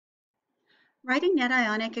Writing net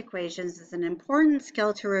ionic equations is an important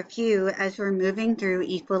skill to review as we're moving through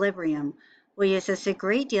equilibrium. We use this a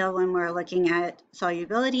great deal when we're looking at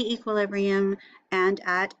solubility equilibrium and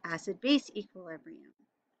at acid-base equilibrium.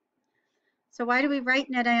 So why do we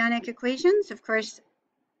write net ionic equations? Of course,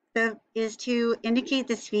 is to indicate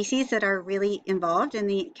the species that are really involved in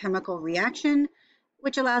the chemical reaction,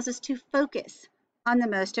 which allows us to focus on the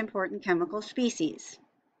most important chemical species.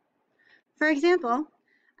 For example,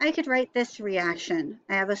 I could write this reaction.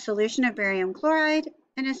 I have a solution of barium chloride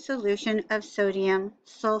and a solution of sodium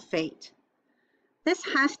sulfate. This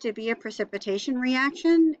has to be a precipitation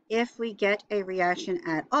reaction if we get a reaction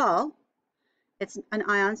at all. It's an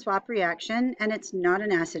ion swap reaction and it's not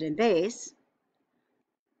an acid and base.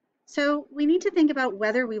 So we need to think about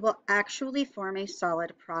whether we will actually form a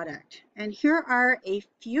solid product. And here are a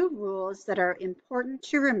few rules that are important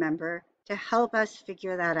to remember to help us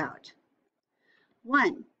figure that out.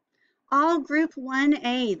 1. All group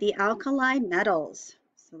 1A, the alkali metals,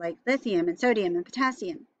 so like lithium and sodium and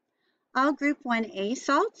potassium, all group 1A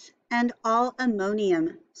salts and all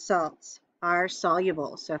ammonium salts are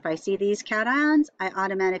soluble. So if I see these cations, I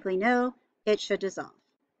automatically know it should dissolve.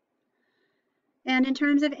 And in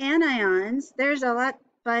terms of anions, there's a lot,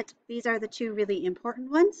 but these are the two really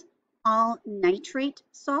important ones. All nitrate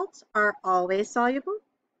salts are always soluble.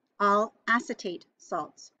 All acetate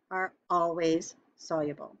salts are always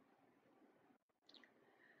soluble.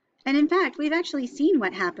 And in fact, we've actually seen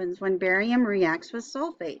what happens when barium reacts with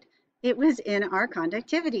sulfate. It was in our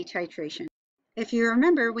conductivity titration. If you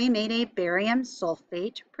remember, we made a barium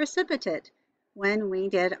sulfate precipitate when we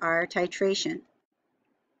did our titration.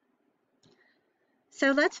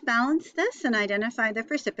 So let's balance this and identify the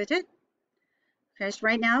precipitate. Because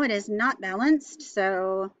right now it is not balanced,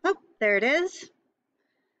 so, there it is.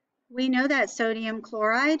 We know that sodium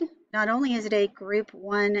chloride, not only is it a group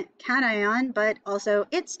 1 cation, but also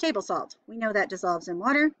it's table salt. We know that dissolves in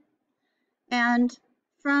water. And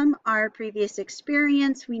from our previous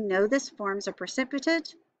experience, we know this forms a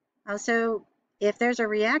precipitate. Also, if there's a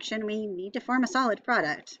reaction, we need to form a solid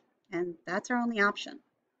product, and that's our only option.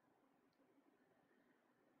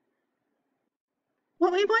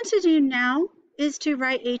 What we want to do now is to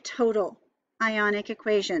write a total ionic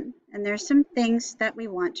equation, and there's some things that we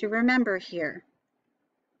want to remember here.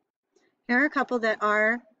 Here are a couple that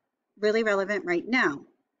are really relevant right now.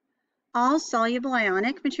 All soluble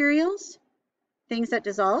ionic materials, things that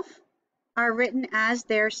dissolve, are written as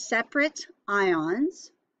their separate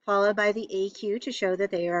ions, followed by the AQ to show that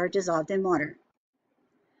they are dissolved in water.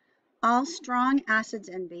 All strong acids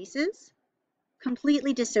and bases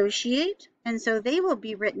completely dissociate, and so they will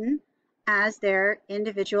be written as their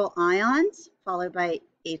individual ions, followed by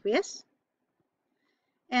aqueous.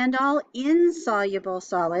 And all insoluble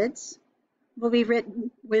solids will be written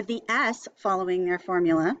with the S following their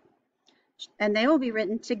formula, and they will be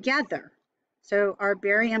written together. So our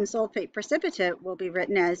barium sulfate precipitate will be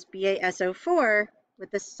written as BaSO4 with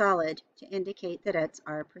the solid to indicate that it's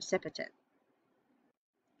our precipitate.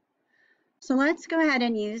 So let's go ahead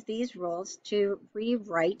and use these rules to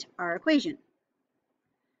rewrite our equation.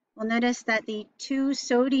 We'll notice that the 2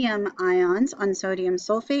 sodium ions on sodium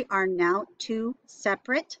sulfate are now 2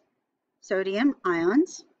 separate sodium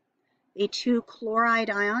ions. The 2 chloride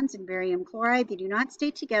ions in barium chloride, they do not stay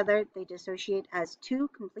together. They dissociate as 2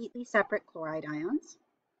 completely separate chloride ions.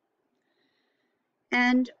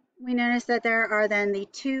 And we notice that there are then the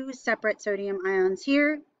 2 separate sodium ions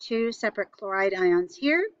here, 2 separate chloride ions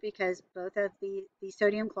here, because both of the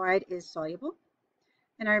sodium chloride is soluble.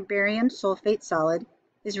 And our barium sulfate solid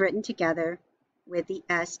is written together with the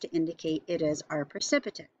S to indicate it is our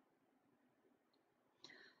precipitate.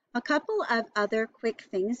 A couple of other quick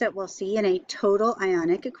things that we'll see in a total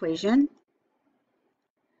ionic equation.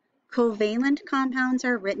 Covalent compounds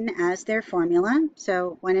are written as their formula.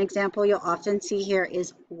 So one example you'll often see here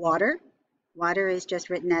is water. Water is just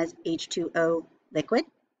written as H2O liquid.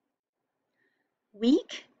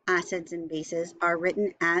 Weak acids and bases are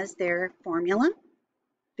written as their formula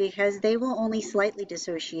because they will only slightly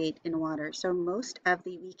dissociate in water. So most of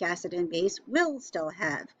the weak acid and base will still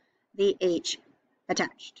have the H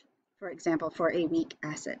attached, for example, for a weak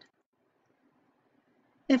acid.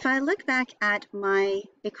 If I look back at my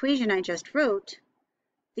equation I just wrote,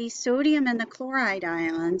 the sodium and the chloride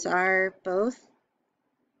ions are both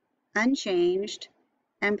unchanged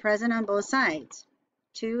and present on both sides.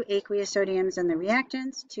 2 aqueous sodiums in the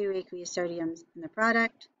reactants, 2 aqueous sodiums in the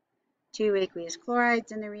product, 2 aqueous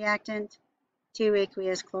chlorides in the reactant, 2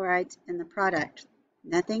 aqueous chlorides in the product.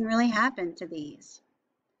 Nothing really happened to these.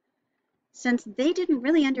 Since they didn't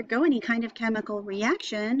really undergo any kind of chemical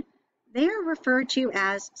reaction, They are referred to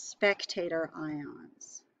as spectator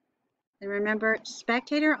ions. And remember,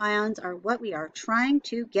 spectator ions are what we are trying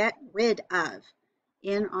to get rid of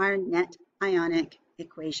in our net ionic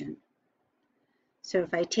equation. So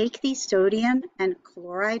if I take these sodium and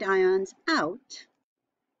chloride ions out,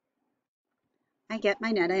 I get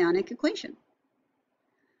my net ionic equation.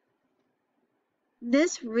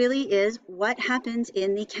 This really is what happens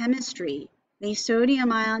in the chemistry. The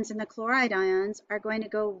sodium ions and the chloride ions are going to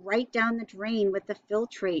go right down the drain with the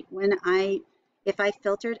filtrate if I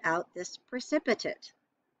filtered out this precipitate.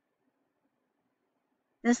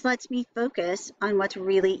 This lets me focus on what's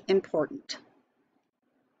really important.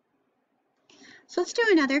 So let's do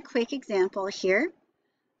another quick example here.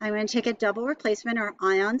 I'm going to take a double replacement or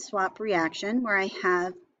ion swap reaction where I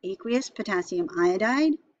have aqueous potassium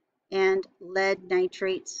iodide and lead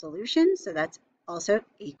nitrate solution, so that's also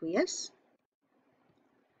aqueous.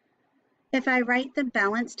 If I write the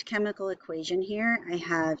balanced chemical equation here, I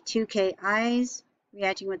have 2 Ki's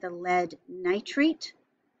reacting with the lead nitrate.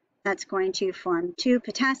 That's going to form 2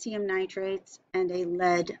 potassium nitrates and a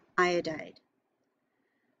lead iodide.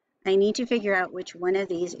 I need to figure out which one of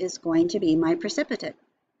these is going to be my precipitate.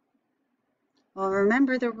 Well,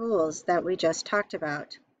 remember the rules that we just talked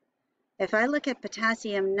about. If I look at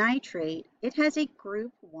potassium nitrate, it has a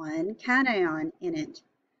group 1 cation in it,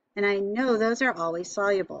 and I know those are always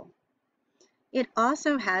soluble. It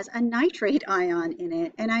also has a nitrate ion in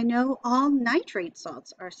it, and I know all nitrate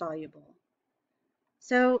salts are soluble.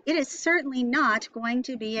 So it is certainly not going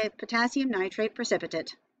to be a potassium nitrate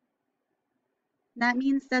precipitate. That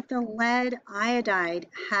means that the lead iodide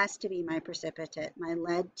has to be my precipitate, my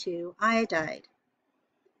lead 2 iodide.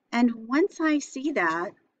 And once I see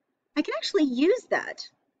that, I can actually use that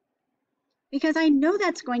because I know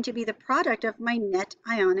that's going to be the product of my net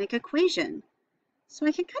ionic equation. So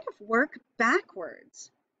I can kind of work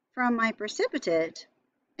backwards from my precipitate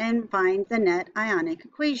and find the net ionic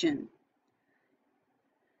equation.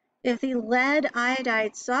 If the lead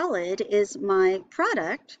iodide solid is my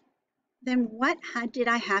product, then what did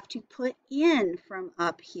I have to put in from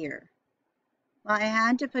up here? Well, I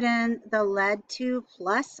had to put in the lead 2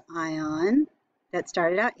 plus ion that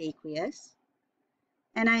started out aqueous,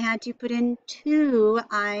 and I had to put in 2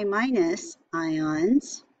 I minus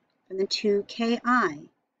ions from the 2 Ki.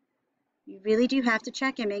 You really do have to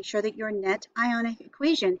check and make sure that your net ionic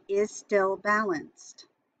equation is still balanced.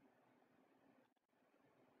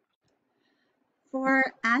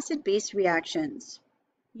 For acid-base reactions,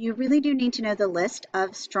 you really do need to know the list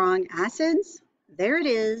of strong acids. There it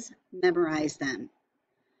is, memorize them.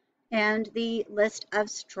 And the list of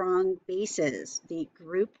strong bases, the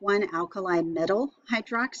group 1 alkali metal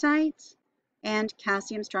hydroxides and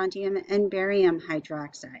calcium, strontium, and barium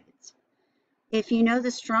hydroxides. If you know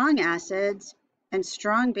the strong acids and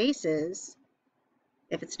strong bases,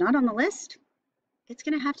 if it's not on the list, it's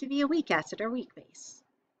going to have to be a weak acid or weak base.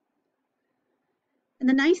 And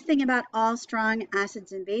the nice thing about all strong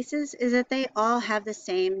acids and bases is that they all have the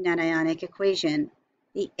same net ionic equation.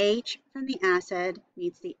 The H from the acid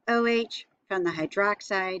meets the OH from the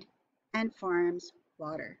hydroxide and forms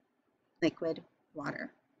water, liquid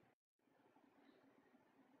water.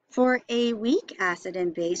 For a weak acid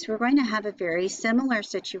and base, we're going to have a very similar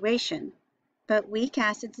situation, but weak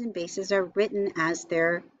acids and bases are written as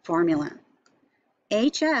their formula.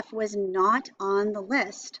 HF was not on the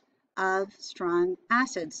list of strong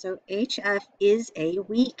acids, so HF is a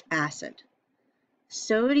weak acid.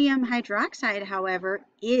 Sodium hydroxide, however,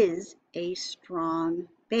 is a strong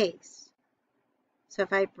base. So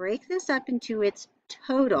if I break this up into its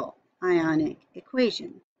total ionic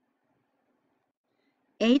equation,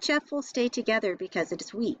 HF will stay together because it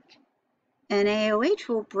is weak, and AOH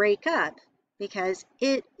will break up because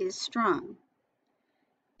it is strong.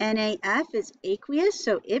 NaF is aqueous,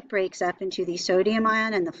 so it breaks up into the sodium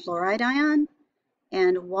ion and the fluoride ion,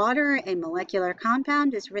 and water, a molecular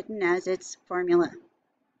compound, is written as its formula.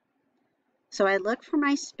 So I look for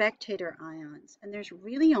my spectator ions, and there's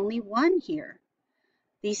really only one here.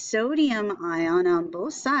 The sodium ion on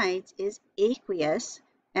both sides is aqueous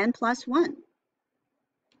and +1.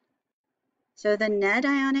 So the net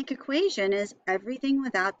ionic equation is everything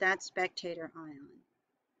without that spectator ion.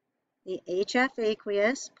 The HF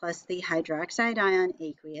aqueous plus the hydroxide ion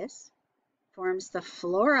aqueous forms the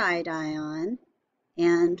fluoride ion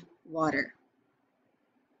and water.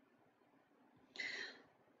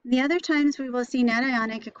 The other times we will see net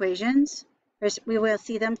ionic equations, we will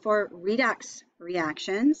see them for redox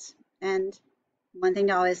reactions. And one thing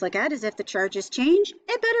to always look at is if the charges change,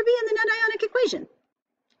 it better be in the net ionic equation.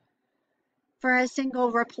 For a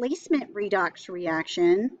single replacement redox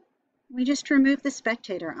reaction, We just remove the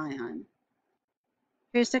spectator ion.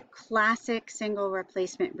 Here's a classic single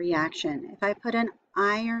replacement reaction. If I put an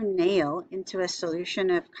iron nail into a solution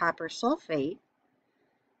of copper sulfate,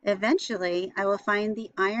 eventually I will find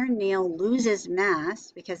the iron nail loses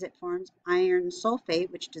mass because it forms iron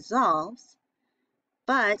sulfate, which dissolves,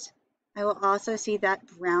 but I will also see that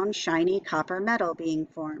brown shiny copper metal being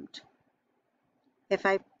formed. If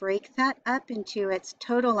I break that up into its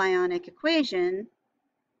total ionic equation,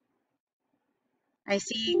 I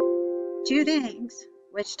see two things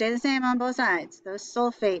which stay the same on both sides, those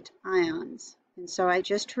sulfate ions. And so I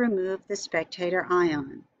just remove the spectator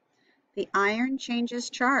ion. The iron changes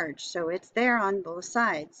charge, so it's there on both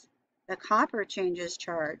sides. The copper changes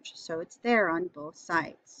charge, so it's there on both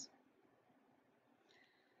sides.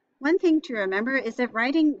 One thing to remember is that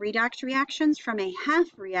writing redox reactions from a half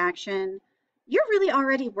reaction, you're really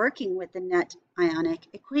already working with the net ionic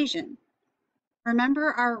equation.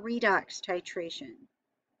 Remember our redox titration.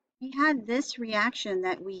 We had this reaction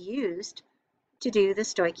that we used to do the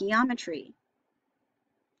stoichiometry.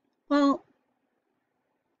 Well,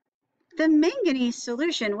 the manganese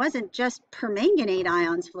solution wasn't just permanganate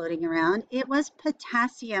ions floating around, it was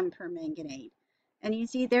potassium permanganate. And you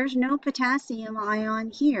see there's no potassium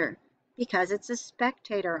ion here because it's a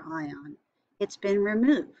spectator ion. It's been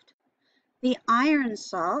removed. The iron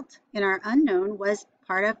salt in our unknown was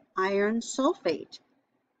part of iron sulfate.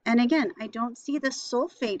 And again, I don't see the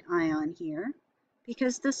sulfate ion here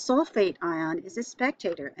because the sulfate ion is a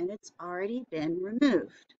spectator and it's already been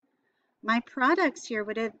removed. My products here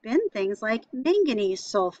would have been things like manganese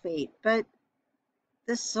sulfate, but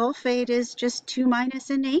the sulfate is just 2-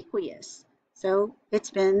 and aqueous, so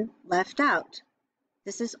it's been left out.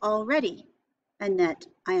 This is already a net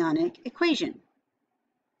ionic equation.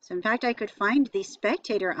 So in fact, I could find these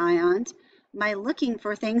spectator ions by looking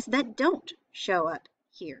for things that don't show up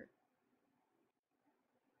here.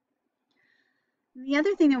 The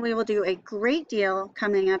other thing that we will do a great deal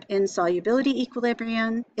coming up in solubility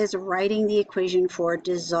equilibrium is writing the equation for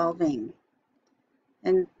dissolving.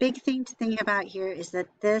 And big thing to think about here is that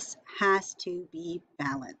this has to be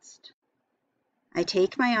balanced. I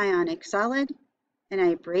take my ionic solid and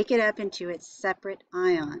I break it up into its separate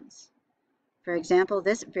ions. For example,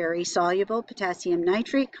 this very soluble potassium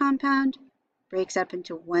nitrate compound breaks up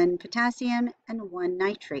into 1 potassium and 1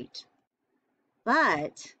 nitrate.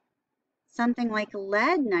 But something like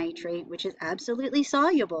lead nitrate, which is absolutely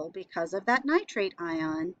soluble because of that nitrate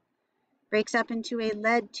ion, breaks up into a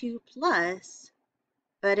lead 2+,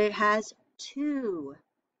 but it has 2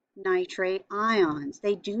 nitrate ions.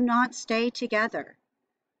 They do not stay together.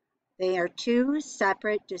 They are 2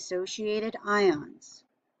 separate dissociated ions.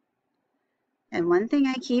 And one thing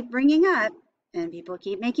I keep bringing up, and people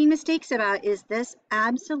keep making mistakes about, is this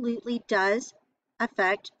absolutely does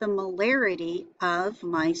affect the molarity of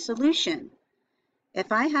my solution.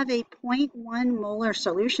 If I have a 0.1 molar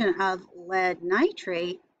solution of lead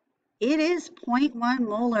nitrate, it is 0.1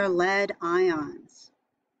 molar lead ions.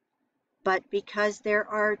 But because there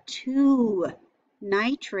are 2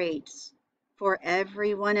 nitrates for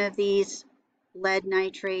every one of these lead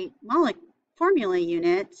nitrate formula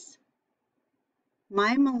units,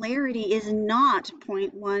 my molarity is not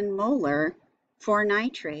 0.1 molar for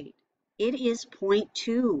nitrate. It is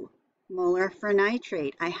 0.2 molar for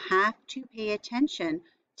nitrate. I have to pay attention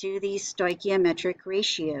to these stoichiometric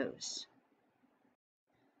ratios.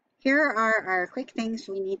 Here are our quick things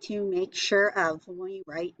we need to make sure of when we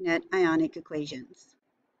write net ionic equations.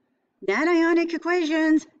 Net ionic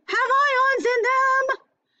equations have ions in them.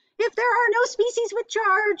 If there are no species with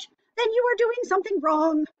charge, then you are doing something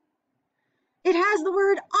wrong. It has the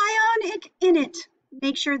word ionic in it.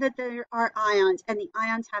 Make sure that there are ions and the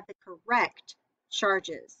ions have the correct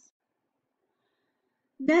charges.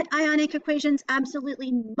 Net ionic equations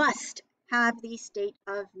absolutely must have the state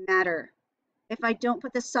of matter. If I don't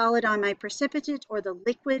put the solid on my precipitate or the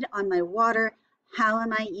liquid on my water, how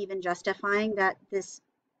am I even justifying that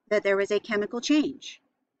there was a chemical change?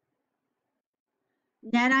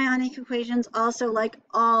 Net ionic equations also, like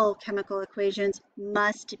all chemical equations,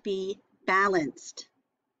 must be balanced.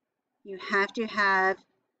 You have to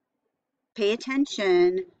pay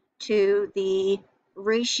attention to the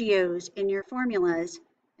ratios in your formulas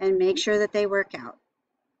and make sure that they work out.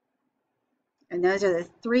 And those are the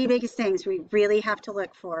 3 biggest things we really have to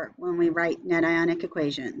look for when we write net ionic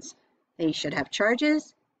equations. They should have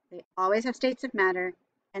charges, they always have states of matter,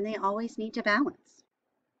 and they always need to balance.